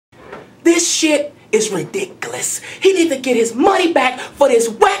This shit is ridiculous. He need to get his money back for this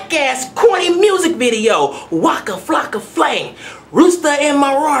whack-ass, corny music video. Waka Flocka flame. Rooster in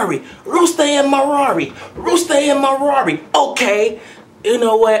my Rari. Rooster in my Rari. Rooster in my Rari. Okay, you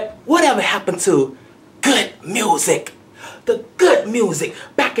know what? Whatever happened to good music? The good music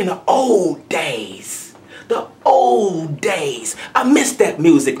back in the old days. The old days. I miss that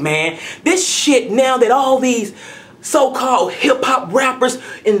music, man. This shit now that all these so-called hip-hop rappers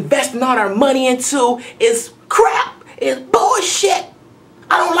investing all their money into is crap. It's bullshit.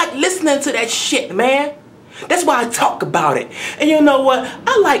 I don't like listening to that shit, man. That's why I talk about it. And you know what?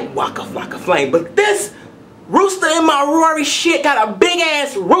 I like Waka Flocka flame, but this Rooster in my Rari shit got a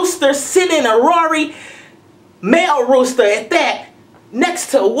big-ass rooster sitting in a Rari, male rooster at that,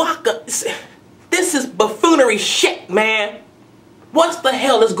 next to Waka. This is buffoonery shit, man. What the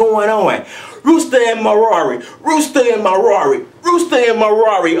hell is going on? Rooster in my Rari, Rooster in my Rari, Rooster in my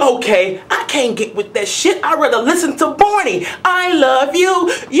Rari. Okay, I can't get with that shit. I'd rather listen to Barney. I love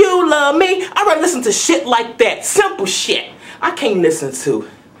you, you love me. I'd rather listen to shit like that. Simple shit. I can't listen to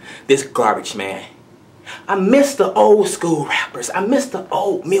this garbage, man. I miss the old school rappers. I miss the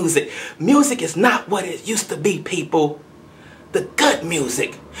old music. Music is not what it used to be, people. The good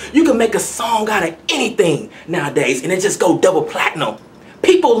music. You can make a song out of anything nowadays and it just go double platinum.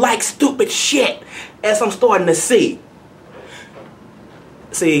 People like stupid shit, as I'm starting to see.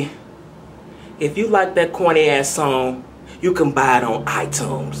 See, if you like that corny ass song, you can buy it on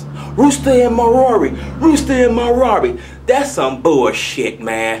iTunes. Rooster in my Rari, Rooster in my Rari. That's some bullshit,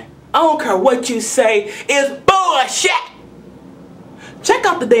 man. I don't care what you say, it's bullshit. Check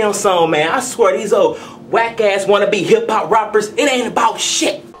out the damn song, man. I swear these old whack ass wannabe hip hop rappers, it ain't about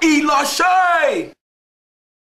shit. ELawshea!